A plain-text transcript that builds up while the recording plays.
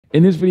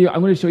In this video,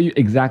 I'm going to show you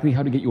exactly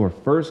how to get your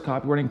first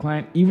copywriting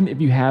client, even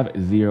if you have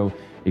zero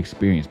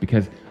experience,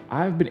 because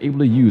I've been able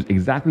to use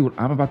exactly what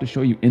I'm about to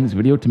show you in this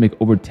video to make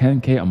over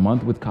 10K a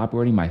month with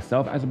copywriting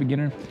myself as a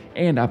beginner.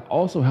 And I've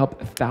also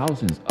helped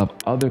thousands of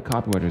other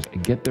copywriters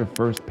get their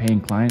first paying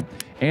client.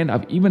 And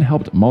I've even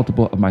helped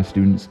multiple of my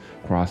students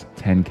cross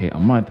 10K a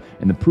month.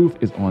 And the proof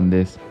is on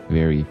this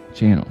very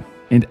channel.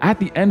 And at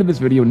the end of this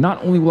video,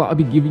 not only will I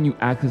be giving you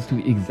access to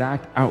the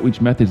exact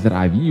outreach methods that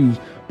I've used,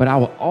 but I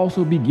will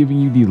also be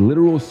giving you the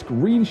literal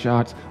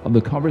screenshots of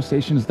the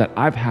conversations that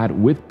I've had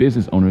with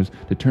business owners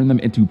to turn them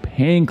into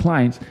paying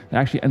clients that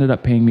actually ended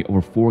up paying me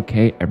over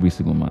 4K every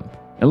single month.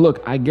 And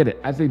look, I get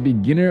it. As a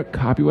beginner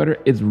copywriter,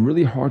 it's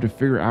really hard to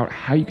figure out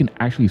how you can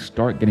actually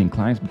start getting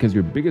clients because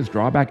your biggest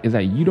drawback is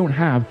that you don't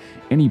have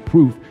any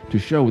proof to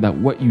show that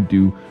what you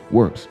do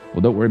works.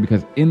 Well, don't worry,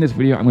 because in this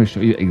video, I'm going to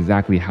show you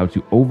exactly how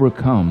to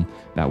overcome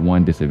that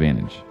one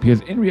disadvantage.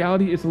 Because in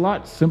reality, it's a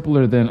lot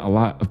simpler than a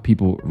lot of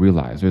people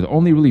realize. There's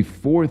only really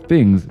 4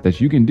 things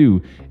that you can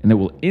do, and that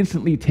will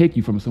instantly take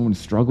you from someone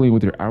struggling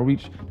with your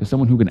outreach to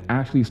someone who can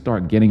actually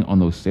start getting on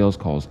those sales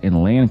calls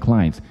and land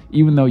clients,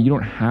 even though you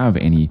don't have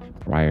any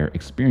prior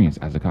experience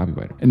as a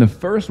copywriter. And the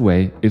first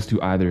way is to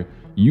either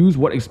use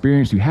what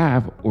experience you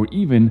have or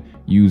even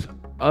use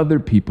other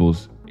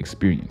people's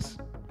experience.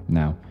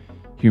 Now,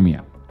 hear me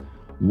out.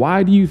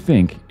 Why do you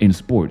think in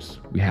sports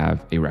we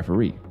have a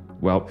referee?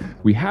 Well,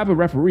 we have a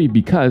referee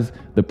because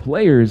the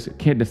players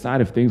can't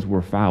decide if things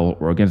were foul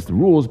or against the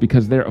rules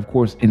because they're, of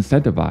course,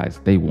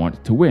 incentivized. They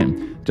want to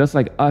win. Just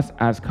like us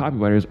as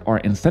copywriters are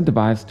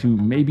incentivized to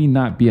maybe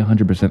not be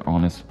 100%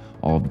 honest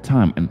all the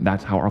time. And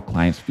that's how our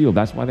clients feel.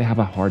 That's why they have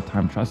a hard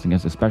time trusting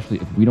us, especially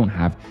if we don't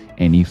have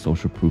any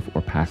social proof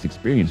or past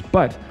experience.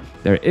 But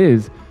there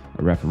is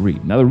a referee.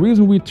 Now, the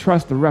reason we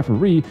trust the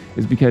referee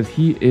is because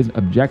he is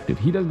objective.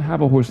 He doesn't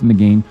have a horse in the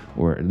game,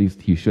 or at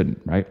least he shouldn't,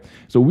 right?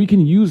 So we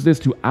can use this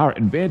to our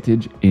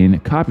advantage in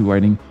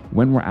copywriting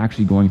when we're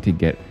actually going to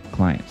get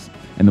clients.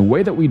 And the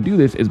way that we do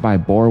this is by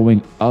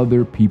borrowing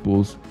other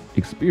people's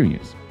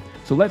experience.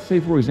 So let's say,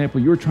 for example,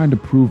 you're trying to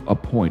prove a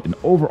point, an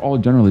overall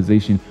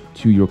generalization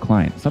to your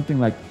client. Something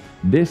like,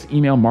 this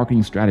email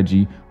marketing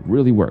strategy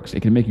really works.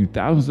 It can make you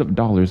thousands of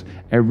dollars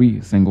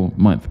every single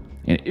month.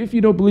 And if you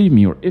don't believe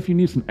me, or if you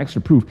need some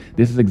extra proof,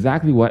 this is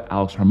exactly what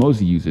Alex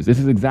Hormozi uses. This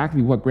is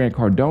exactly what Grant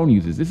Cardone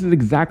uses. This is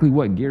exactly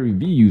what Gary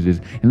Vee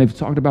uses. And they've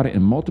talked about it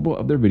in multiple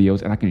of their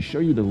videos. And I can show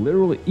you the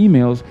literal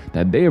emails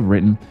that they have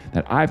written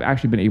that I've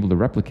actually been able to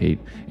replicate.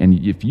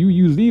 And if you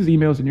use these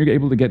emails, then you're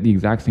able to get the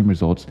exact same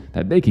results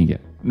that they can get.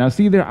 Now,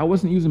 see there, I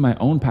wasn't using my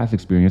own past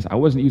experience. I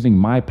wasn't using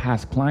my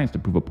past clients to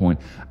prove a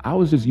point. I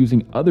was just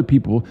using other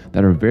people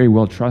that are very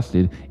well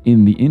trusted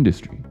in the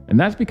industry. And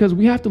that's because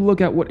we have to look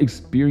at what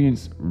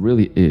experience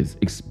really is.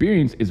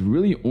 Experience is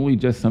really only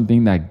just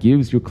something that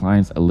gives your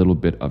clients a little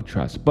bit of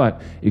trust.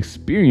 But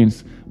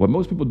experience, what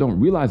most people don't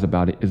realize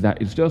about it is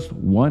that it's just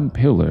one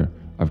pillar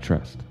of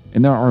trust.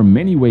 And there are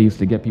many ways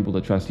to get people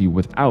to trust you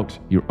without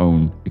your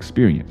own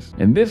experience.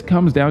 And this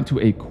comes down to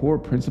a core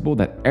principle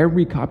that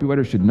every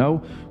copywriter should know,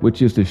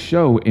 which is to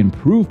show and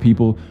prove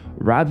people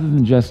rather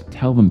than just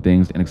tell them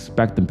things and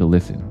expect them to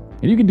listen.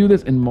 And you can do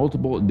this in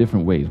multiple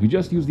different ways. We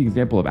just used the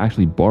example of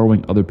actually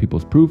borrowing other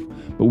people's proof,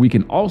 but we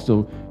can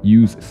also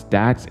use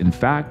stats and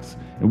facts,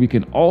 and we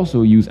can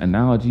also use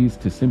analogies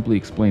to simply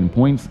explain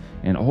points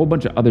and a whole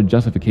bunch of other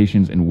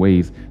justifications and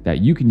ways that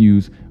you can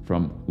use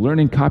from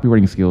learning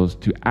copywriting skills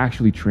to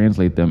actually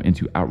translate them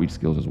into outreach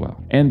skills as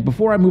well. And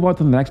before I move on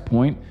to the next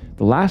point,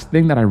 the last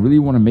thing that I really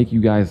want to make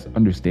you guys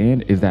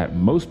understand is that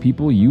most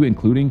people, you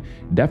including,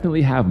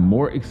 definitely have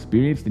more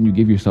experience than you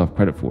give yourself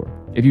credit for.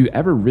 If you've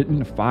ever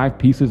written 5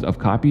 pieces of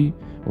copy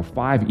or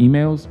 5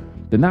 emails,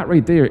 then that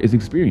right there is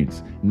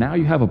experience. Now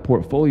you have a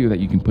portfolio that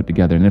you can put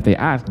together. And if they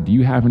ask, do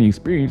you have any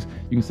experience?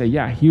 You can say,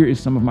 yeah, here is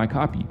some of my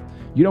copy.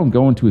 You don't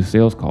go into a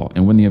sales call,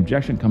 and when the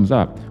objection comes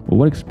up, well,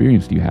 what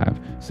experience do you have?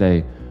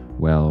 Say,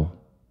 well,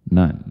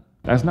 none.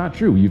 That's not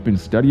true. You've been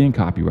studying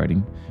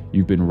copywriting.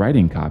 You've been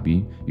writing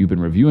copy. You've been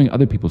reviewing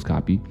other people's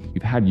copy.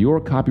 You've had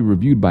your copy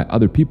reviewed by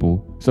other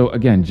people. So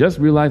again, just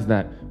realize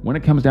that when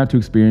it comes down to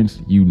experience,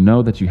 you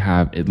know that you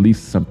have at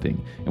least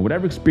something. And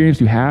whatever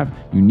experience you have,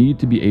 you need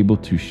to be able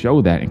to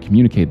show that and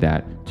communicate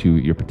that to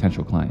your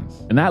potential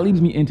clients. And that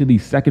leads me into the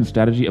second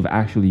strategy of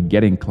actually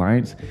getting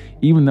clients,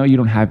 even though you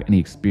don't have any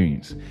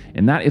experience.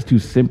 And that is to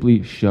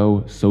simply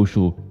show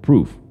social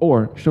proof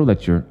or show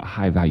that you're a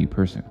high value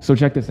person. So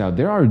check this out.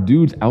 There are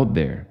dudes out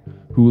there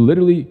who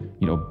literally,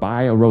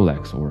 buy a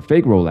Rolex or a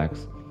fake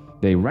Rolex.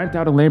 They rent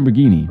out a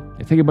Lamborghini,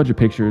 they take a bunch of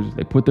pictures,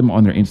 they put them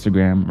on their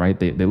Instagram, right?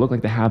 They look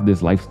like they have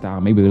this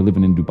lifestyle. Maybe they're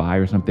living in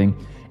Dubai or something.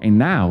 And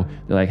now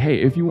they're like,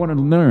 hey, if you want to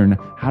learn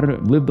how to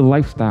live the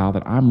lifestyle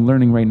that I'm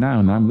learning right now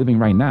and that I'm living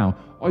right now,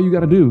 all you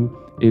got to do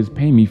is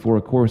pay me for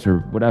a course or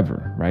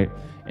whatever, right?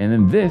 And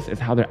then this is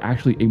how they're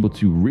actually able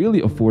to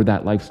really afford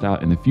that lifestyle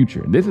in the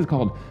future. This is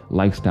called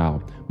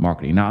lifestyle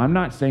marketing. Now, I'm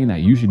not saying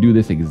that you should do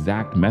this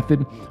exact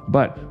method,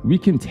 but we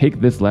can take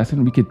this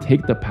lesson, we could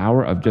take the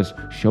power of just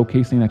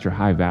showcasing that you're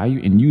high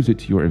value and use it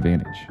to your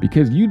advantage.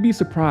 Because you'd be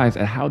surprised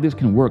at how this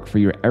can work for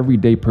your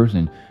everyday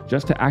person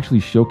just to actually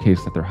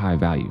showcase that they're high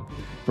value.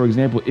 For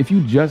example, if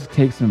you just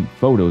take some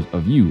photos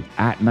of you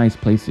at nice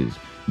places,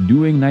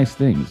 doing nice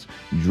things,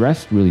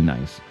 dressed really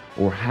nice,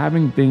 or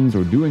having things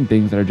or doing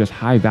things that are just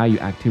high value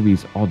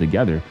activities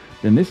altogether,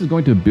 then this is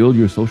going to build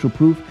your social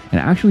proof and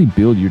actually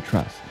build your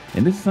trust.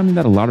 And this is something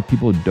that a lot of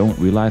people don't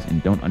realize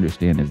and don't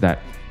understand, is that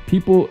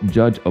people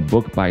judge a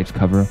book by its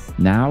cover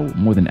now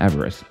more than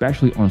ever,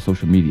 especially on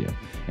social media.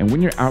 And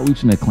when you're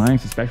outreaching to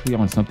clients, especially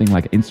on something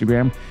like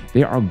Instagram,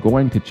 they are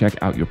going to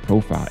check out your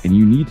profile, and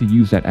you need to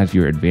use that as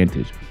your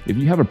advantage. If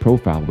you have a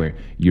profile where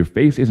your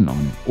face isn't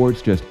on it, or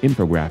it's just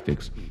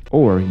infographics,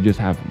 or you just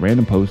have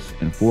random posts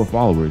and 4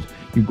 followers,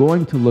 you're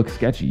going to look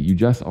sketchy. You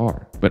just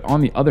are. But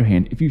on the other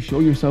hand, if you show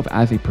yourself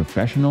as a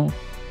professional,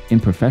 in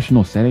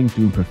professional settings,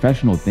 doing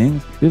professional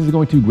things, this is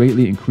going to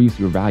greatly increase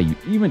your value,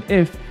 even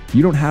if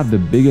you don't have the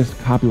biggest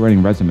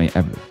copywriting resume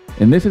ever.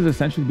 And this is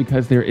essentially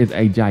because there is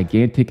a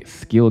gigantic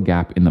skill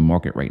gap in the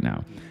market right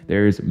now.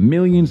 There's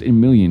millions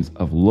and millions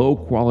of low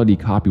quality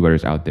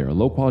copywriters out there,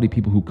 low quality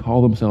people who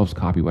call themselves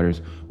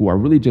copywriters, who are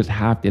really just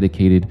half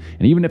dedicated.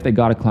 And even if they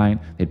got a client,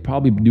 they'd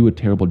probably do a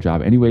terrible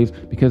job anyways,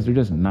 because they're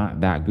just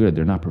not that good.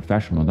 They're not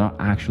professional, they're not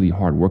actually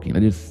hardworking. They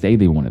just say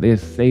they want it. They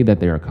just say that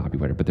they're a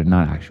copywriter, but they're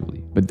not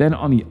actually. But then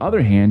on the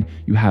other hand,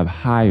 you have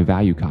high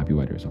value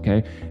copywriters,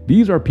 okay?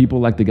 These are people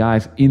like the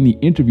guys in the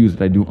interviews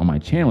that I do on my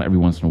channel every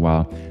once in a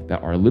while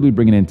that are literally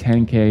bringing in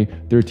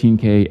 10K,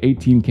 13K,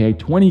 18K,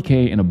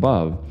 20K and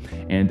above.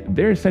 And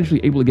they're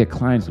essentially able to get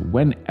clients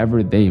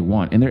whenever they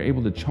want, and they're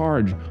able to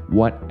charge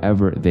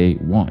whatever they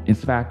want. In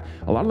fact,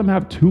 a lot of them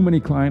have too many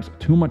clients,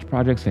 too much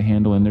projects to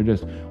handle, and they're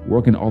just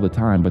working all the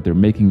time, but they're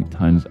making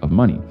tons of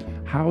money.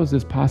 How is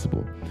this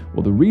possible?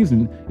 Well, the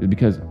reason is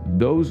because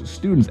those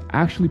students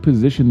actually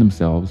position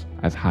themselves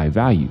as high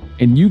value.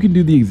 And you can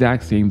do the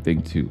exact same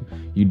thing too.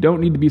 You don't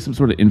need to be some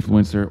sort of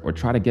influencer or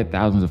try to get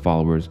thousands of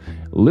followers,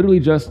 literally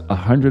just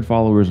 100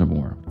 followers or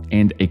more,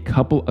 and a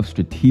couple of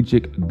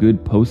strategic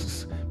good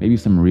posts, maybe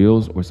some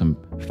reels or some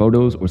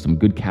photos or some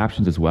good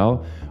captions as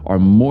well, are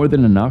more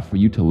than enough for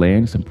you to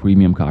land some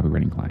premium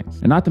copywriting clients.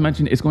 And not to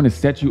mention, it's going to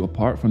set you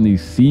apart from the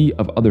sea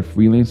of other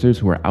freelancers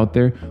who are out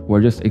there who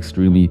are just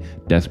extremely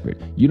desperate.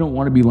 You don't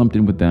want to be lumped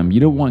in with them. You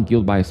don't want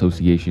guilt by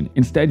association.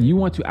 Instead, you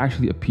want to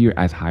actually appear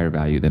as higher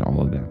value than all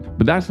of them.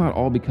 But that's not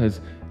all, because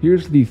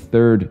here's the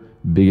third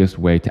biggest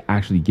way to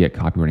actually get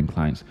copywriting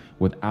clients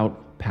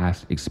without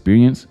past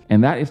experience,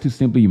 and that is to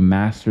simply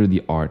master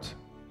the art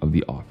of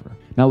the offer.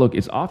 Now look,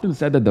 it's often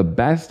said that the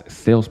best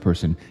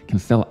salesperson can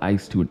sell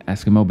ice to an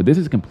Eskimo, but this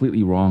is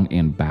completely wrong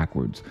and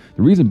backwards.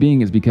 The reason being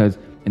is because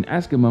an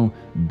Eskimo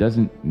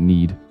doesn't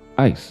need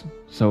ice.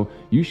 So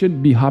you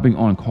shouldn't be hopping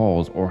on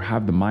calls or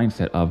have the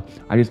mindset of,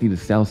 I just need to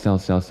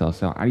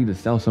sell. I need to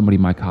sell somebody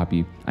my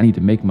copy. I need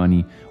to make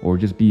money, or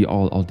just be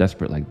all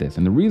desperate like this.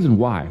 And the reason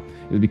why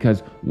is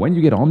because when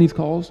you get on these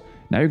calls,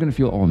 now you're gonna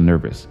feel all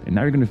nervous, and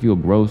now you're gonna feel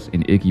gross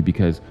and icky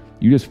because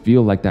you just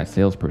feel like that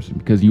salesperson,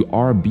 because you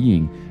are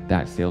being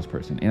that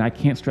salesperson. And I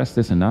can't stress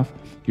this enough.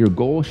 Your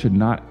goal should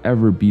not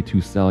ever be to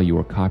sell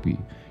your copy.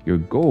 Your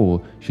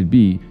goal should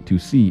be to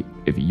see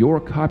if your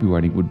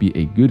copywriting would be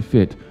a good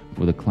fit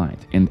for the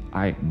client. And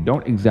I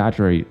don't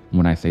exaggerate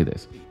when I say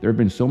this. There have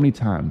been so many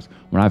times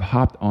when I've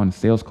hopped on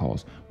sales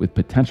calls with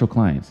potential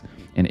clients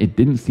and it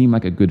didn't seem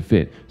like a good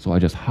fit. So I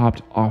just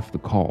hopped off the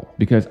call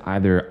because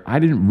either I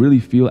didn't really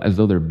feel as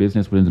though their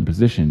business was in a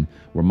position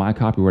where my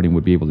copywriting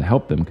would be able to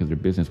help them because their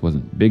business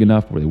wasn't big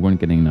enough, or they weren't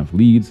getting enough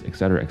leads, et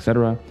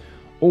cetera,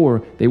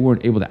 or they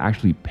weren't able to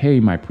actually pay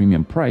my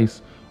premium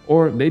price,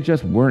 or they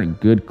just weren't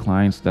good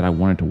clients that I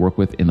wanted to work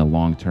with in the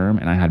long term,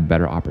 and I had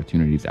better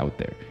opportunities out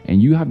there.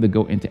 And you have to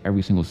go into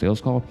every single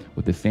sales call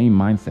with the same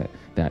mindset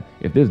that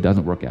if this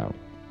doesn't work out,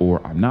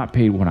 or I'm not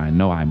paid what I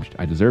know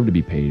I deserve to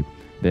be paid,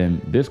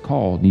 then this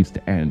call needs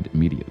to end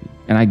immediately.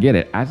 And I get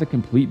it, as a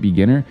complete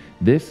beginner,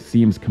 this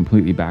seems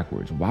completely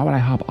backwards. Why would I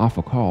hop off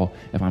a call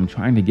if I'm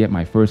trying to get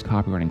my first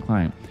copywriting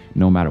client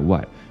no matter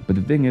what? But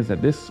the thing is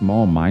that this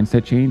small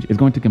mindset change is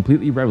going to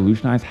completely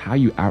revolutionize how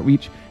you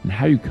outreach and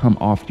how you come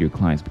off to your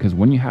clients. Because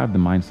when you have the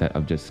mindset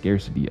of just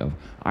scarcity, of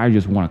I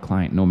just want a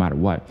client no matter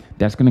what,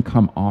 that's going to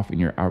come off in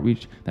your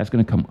outreach. That's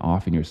going to come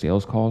off in your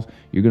sales calls.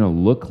 You're going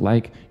to look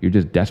like you're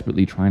just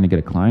desperately trying to get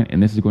a client.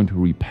 And this is going to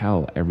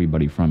repel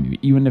everybody from you.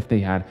 Even if they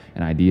had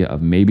an idea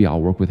of maybe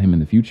I'll work with him in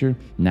the future,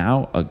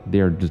 now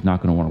they're just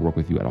not going to want to work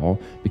with you at all,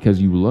 because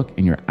you look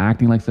and you're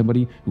acting like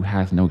somebody who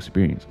has no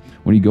experience.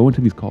 When you go into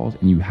these calls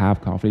and you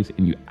have confidence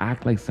and you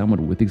act like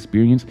someone with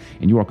experience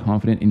and you are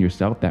confident in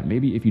yourself that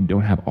maybe if you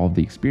don't have all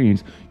the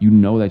experience, you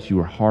know that you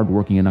are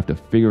hardworking enough to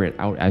figure it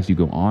out as you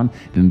go on,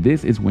 then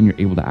this is when you're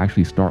able to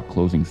actually start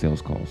closing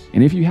sales calls.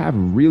 And if you have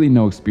really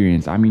no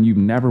experience, I mean, you've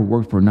never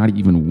worked for not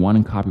even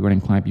one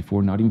copywriting client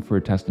before, not even for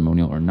a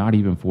testimonial or not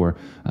even for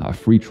a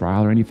free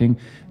trial or anything,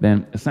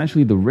 then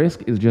essentially the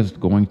risk is just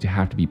going to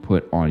have to be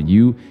put on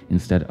you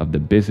instead of the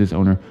business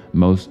owner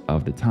most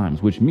of the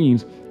times, which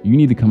means you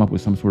need to come up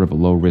with some sort of a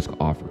low risk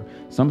offer,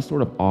 some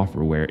sort of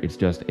offer where it's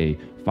just a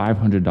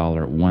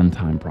 $500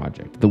 one-time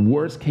project. The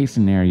worst case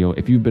scenario,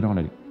 if you've been on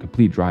a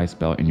complete dry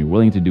spell and you're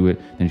willing to do it,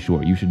 then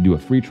sure, you should do a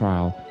free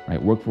trial,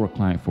 right? Work for a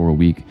client for a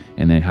week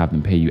and then have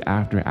them pay you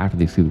after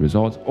they see the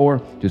results, or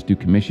just do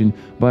commission.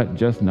 But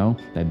just know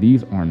that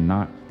these are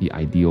not the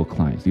ideal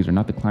clients. These are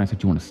not the clients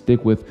that you want to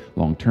stick with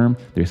long-term.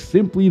 They're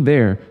simply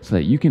there so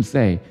that you can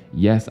say,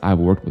 yes, I've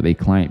worked with a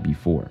client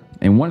before.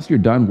 And once you're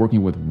done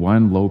working with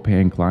one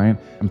low-paying client,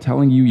 I'm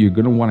telling you, you're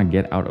going to want to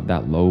get out of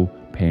that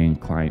low-paying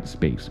client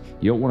space.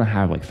 You don't want to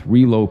have like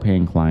 3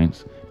 low-paying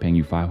clients paying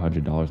you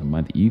 $500 a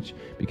month each,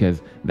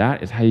 because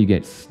that is how you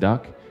get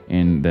stuck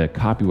in the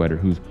copywriter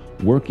who's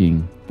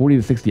working 40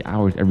 to 60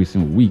 hours every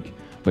single week,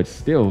 but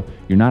still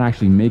you're not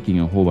actually making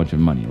a whole bunch of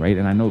money, right?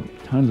 And I know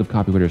tons of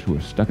copywriters who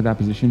are stuck at that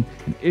position.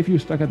 And if you're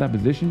stuck at that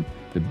position,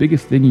 the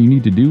biggest thing you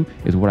need to do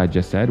is what I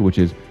just said, which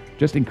is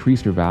just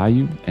increase your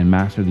value and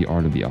master the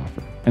art of the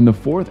offer. And the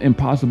fourth and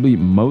possibly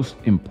most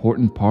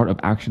important part of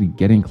actually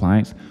getting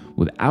clients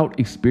without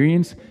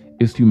experience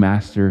is to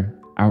master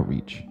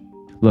outreach.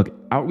 Look,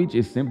 outreach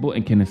is simple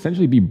and can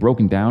essentially be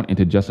broken down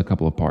into just a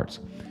couple of parts.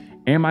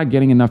 Am I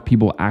getting enough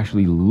people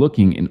actually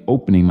looking and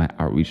opening my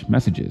outreach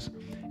messages?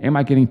 Am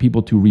I getting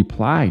people to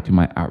reply to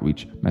my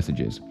outreach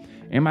messages?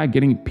 Am I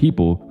getting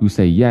people who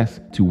say yes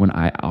to when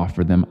I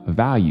offer them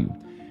value?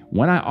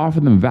 When I offer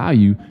them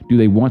value, do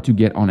they want to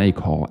get on a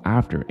call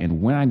after?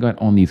 And when I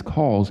get on these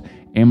calls,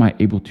 am I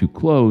able to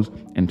close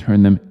and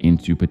turn them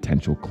into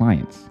potential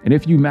clients? And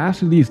if you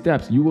master these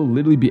steps, you will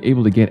literally be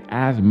able to get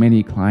as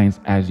many clients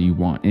as you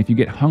want. And if you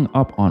get hung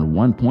up on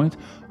one point,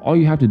 all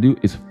you have to do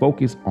is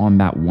focus on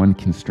that one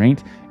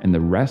constraint, and the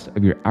rest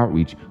of your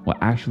outreach will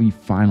actually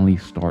finally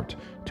start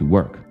to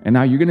work. And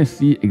now you're gonna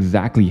see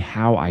exactly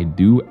how I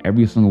do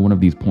every single one of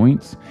these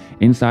points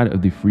inside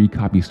of the free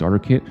copy starter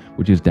kit,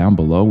 which is down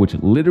below, which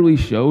literally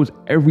shows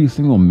every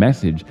single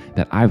message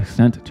that I've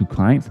sent to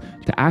clients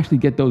to actually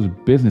get those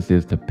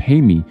businesses to pay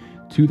me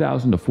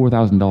 $2,000 to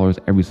 $4,000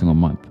 every single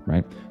month,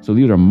 right? So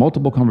these are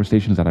multiple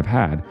conversations that I've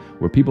had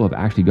where people have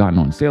actually gotten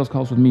on sales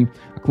calls with me.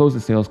 I close the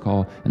sales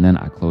call and then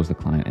I close the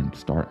client and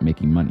start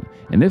making money.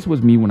 And this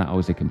was me when I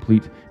was a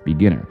complete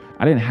beginner.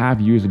 I didn't have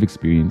years of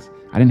experience.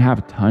 I didn't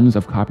have tons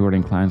of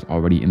copywriting clients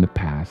already in the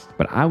past,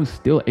 but I was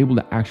still able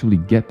to actually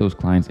get those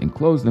clients and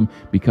close them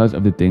because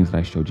of the things that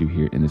I showed you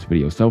here in this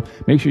video. So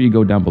make sure you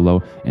go down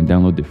below and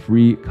download the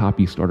free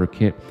copy starter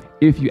kit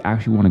if you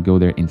actually want to go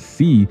there and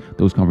see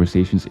those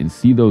conversations and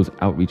see those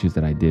outreaches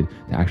that I did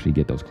to actually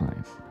get those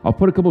clients. I'll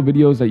put a couple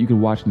videos that you can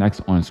watch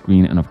next on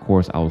screen. And of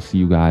course, I will see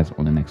you guys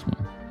on the next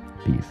one.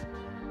 Peace.